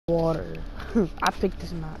water. I picked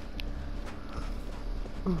this map.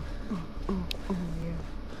 Yeah.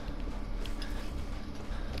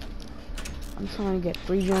 I'm trying to get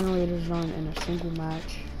 3 generators done in a single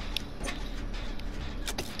match.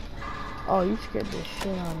 Oh, you scared the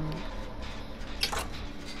shit out of me.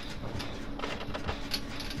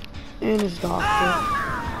 And his doctor.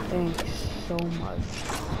 Thanks so much.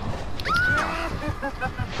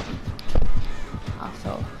 I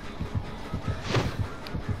fell.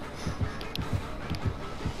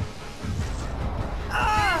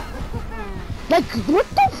 Like, what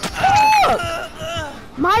the fuck?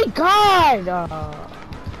 My God!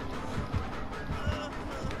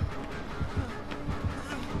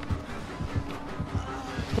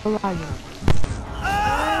 Still lagging.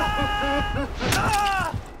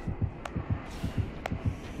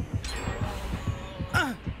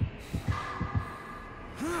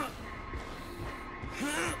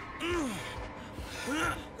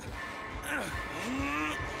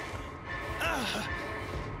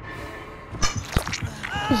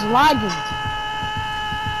 It's lagging.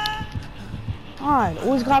 God,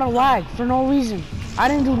 always gotta lag for no reason. I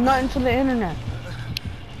didn't do nothing to the internet.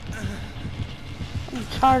 I'm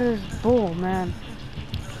tired of this bull, man.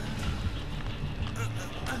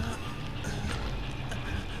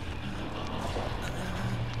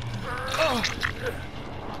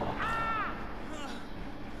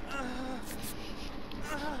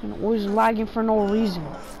 I'm always lagging for no reason.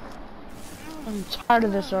 I'm tired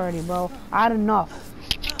of this already, bro. I had enough.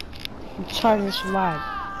 I'm tired of this lag.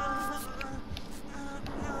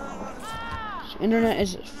 This internet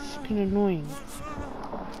is fucking annoying.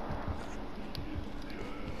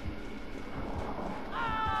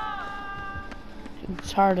 I'm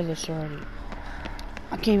tired of this already.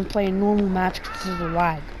 I can't even play a normal match because of the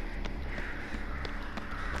lag.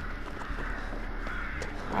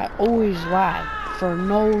 I always lag for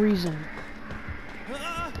no reason.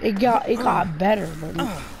 It got better, but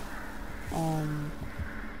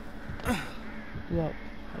look,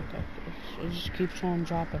 okay, it just keeps on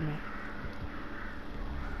dropping me.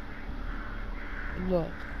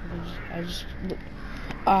 Look, look.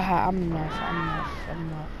 I'm enough.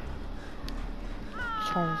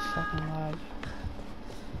 Tired of fucking lag.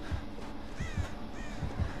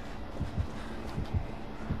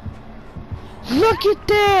 Look at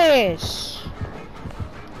this!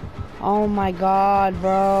 Oh my God,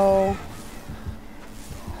 bro.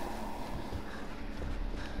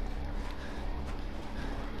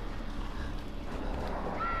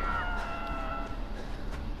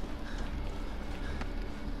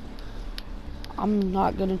 I'm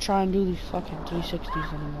not gonna try and do these fucking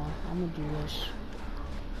 360s anymore. I'm gonna do this.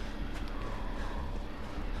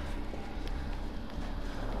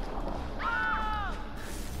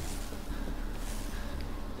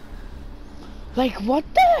 Like, what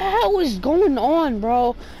the hell is going on,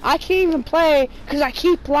 bro? I can't even play because I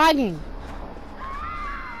keep lagging.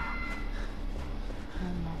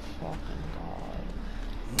 Oh my fucking God.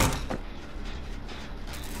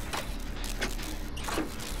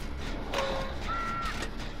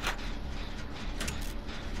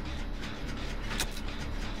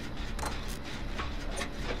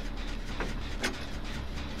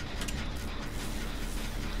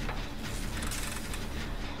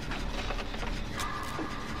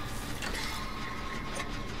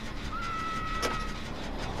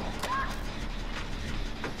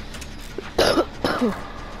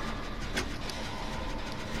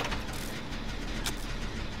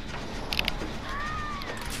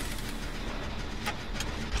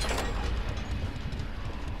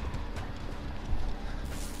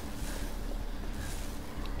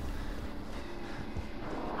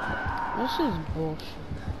 This is bullshit.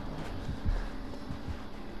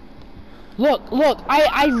 Look,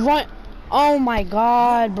 I run. Oh my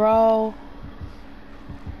God, bro.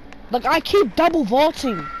 Look, I keep double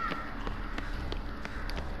vaulting.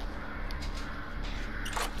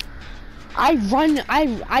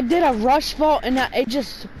 I did a rush vault and it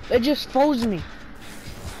just froze me.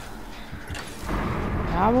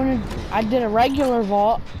 I did a regular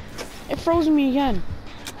vault, it froze me again.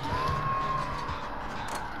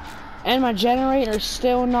 And my generator's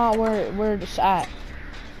still not where it's at.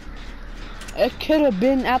 It could have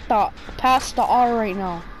been at past the R right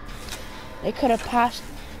now. It could have passed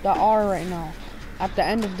the R right now at the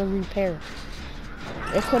end of the repair.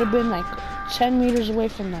 It could have been like 10 meters away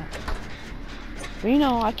from that. But you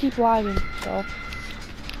know, I keep lagging, so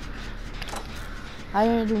I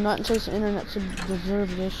didn't do nothing to the internet to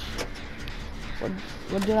deserve this.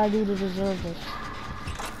 What did I do to deserve this?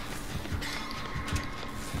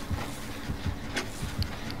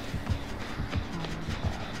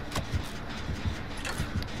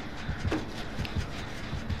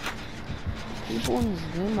 People in this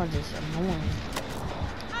game are just annoying.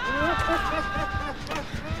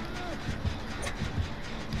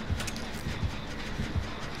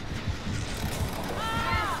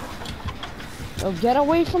 Yo, get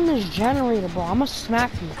away from this generator, bro. I'ma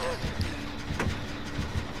smack you.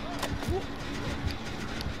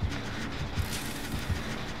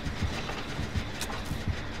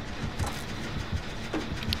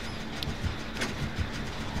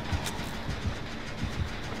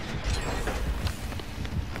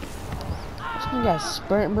 You got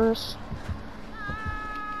sprint burst.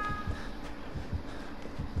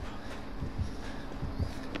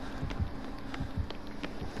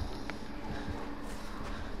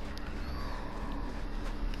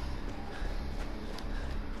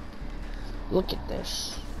 Look at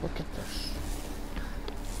this. Look at this.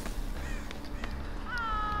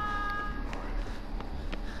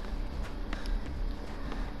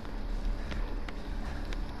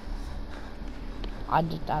 I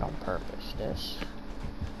did that on purpose, this.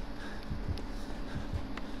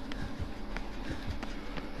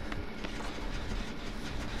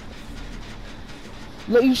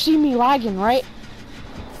 Look, you see me lagging, right?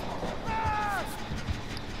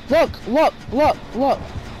 Look, look, look, look.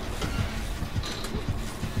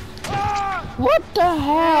 What the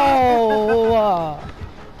hell?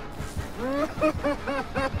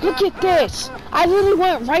 Look at this. I literally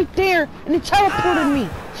went right there and it teleported me.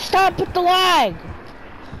 Stop with the lag.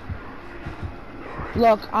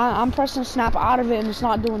 Look, I'm pressing snap out of it and it's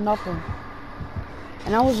not doing nothing.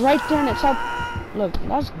 And I was right there and it's up. Look,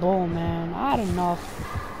 that's bull, man. I had enough.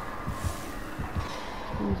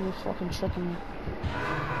 You're fucking tricking me.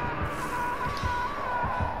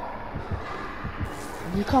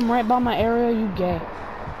 If you come right by my area, you gay.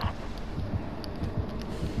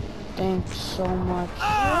 Thanks so much.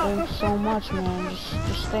 Thanks so much, man.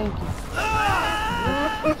 Just thank you.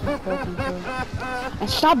 And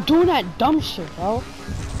stop doing that dumb shit, bro.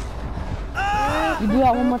 You do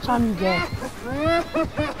that one more time, you gay.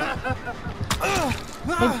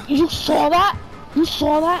 Like, you saw that? You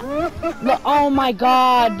saw that? Look, oh my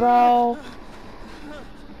god, bro.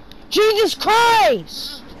 Jesus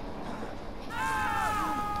Christ!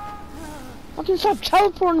 Fucking stop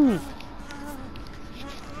teleporting me.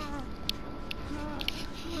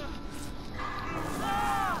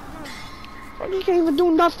 You can't even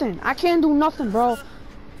do nothing. I can't do nothing, bro.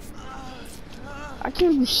 I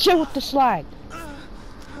can't do shit with this lag.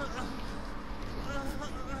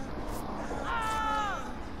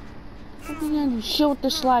 I can't do shit with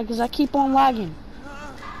this lag because I keep on lagging.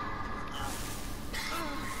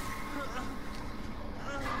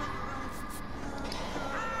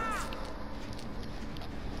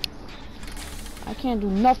 I can't do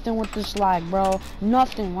nothing with this lag, bro.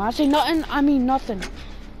 Nothing. When I say nothing, I mean nothing.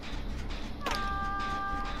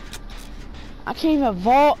 I can't even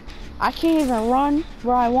vault. I can't even run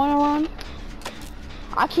where I want to run.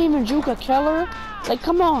 I can't even juke a killer. Like,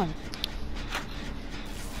 come on.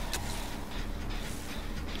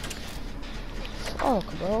 Fuck,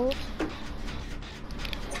 bro.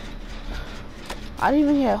 I didn't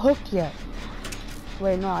even get hooked yet.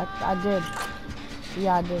 Wait, no, I did.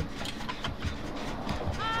 Yeah, I did.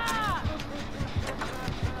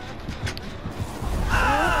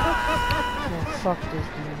 Yeah, fuck this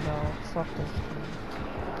game, bro. Fuck this game.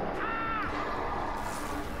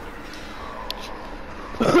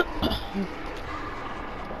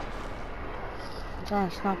 I'm trying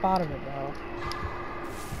to snap out of it, bro.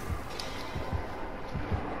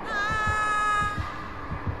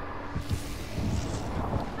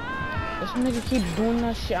 This nigga keeps doing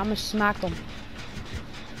that shit, I'ma smack him.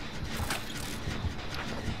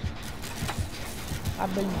 I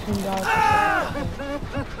bet you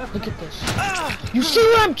 $10. Look at this. You see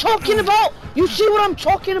what I'm talking about? You see what I'm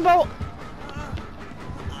talking about?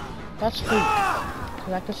 That's fake.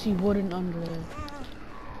 Cause I can see wooden under there.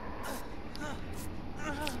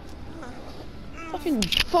 Fucking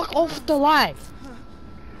fuck off the lag.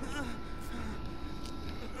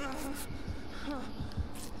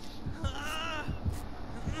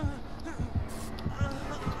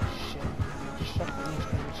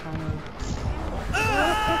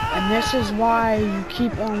 And this is why you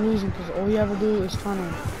keep on losing, because all you ever do is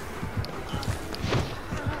tunnel.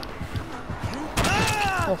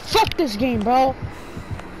 Oh, fuck this game, bro.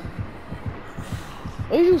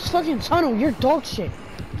 All you do is fucking tunnel, you're dog shit.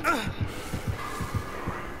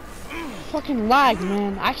 Fucking lag,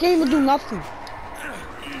 man. I can't even do nothing.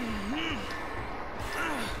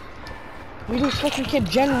 You just fucking keep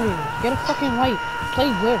generating. Get a fucking light.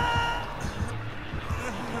 Play good.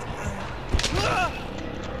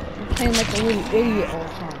 You're playing like a little idiot all the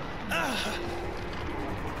time.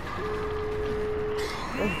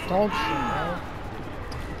 You're dog shit, bro.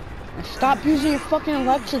 And stop using your fucking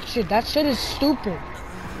electric shit. That shit is stupid.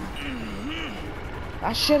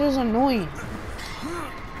 That shit is annoying.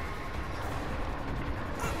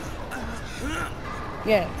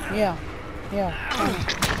 Yeah.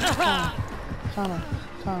 Tunnel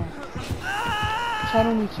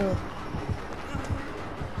me too.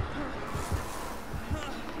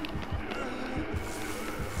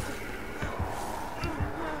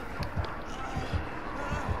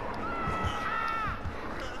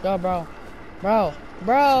 Yo, bro.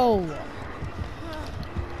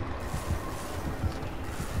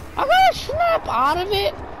 I gotta snap out of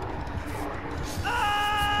it.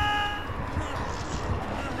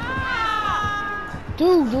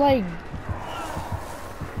 Dude, like.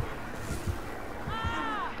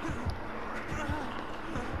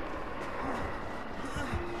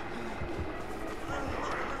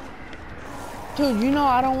 Dude, you know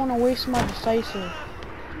I don't want to waste my decisive.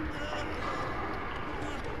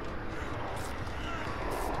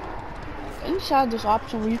 Inside this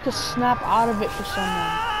option where you can snap out of it for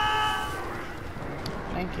someone.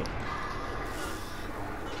 Thank you.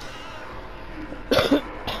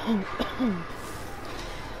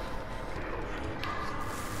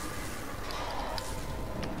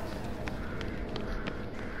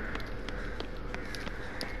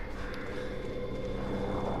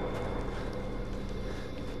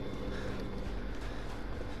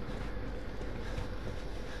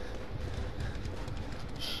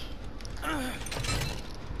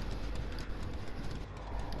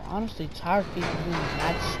 Honestly, tired of people being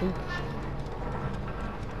that stupid.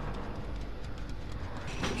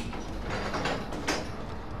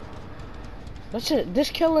 Listen, this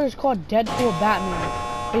killer is called Deadpool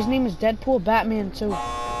Batman. His name is Deadpool Batman too.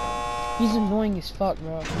 He's annoying as fuck,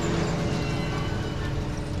 bro.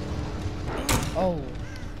 Oh.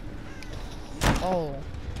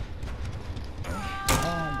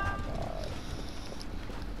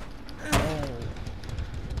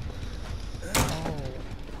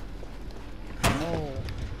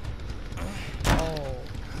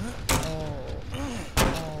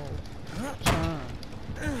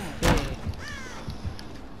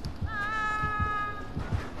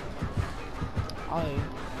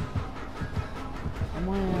 Come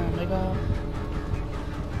on, nigga.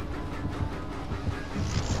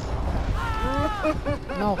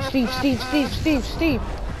 No, Steve.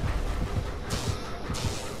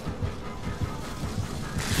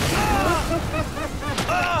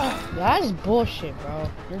 That's bullshit, bro.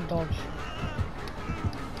 You're dog shit.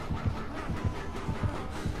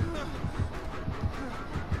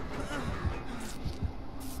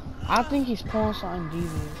 I think he's pulling something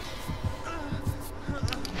devious.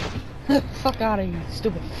 Fuck out of here,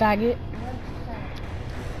 stupid faggot.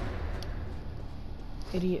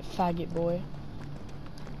 Idiot faggot boy.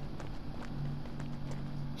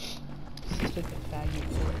 Stupid faggot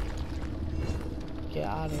boy. Get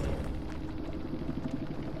out of here.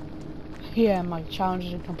 Yeah, my challenge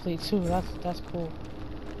is complete too. That's cool.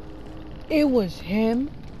 It was him.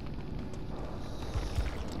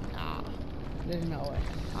 Nah, there's no way.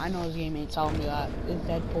 I know his game ain't telling me that. It's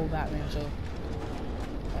Deadpool Batman too.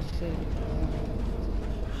 That's it.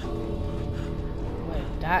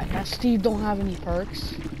 Wait, that Steve don't have any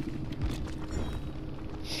perks.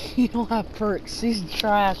 He don't have perks. He's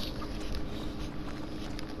trash.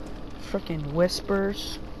 Frickin'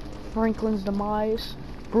 Whispers, Franklin's Demise,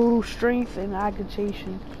 Brutal Strength, and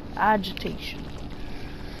Agitation.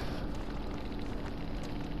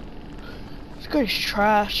 This guy's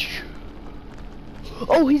trash.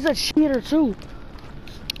 Oh, he's a cheater too.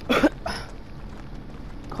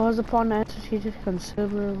 Calls upon the entity to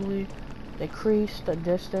considerably decrease the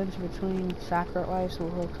distance between sacrifice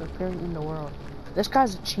and what's occurring in the world. This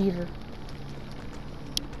guy's a cheater.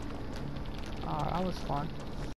 That was fun.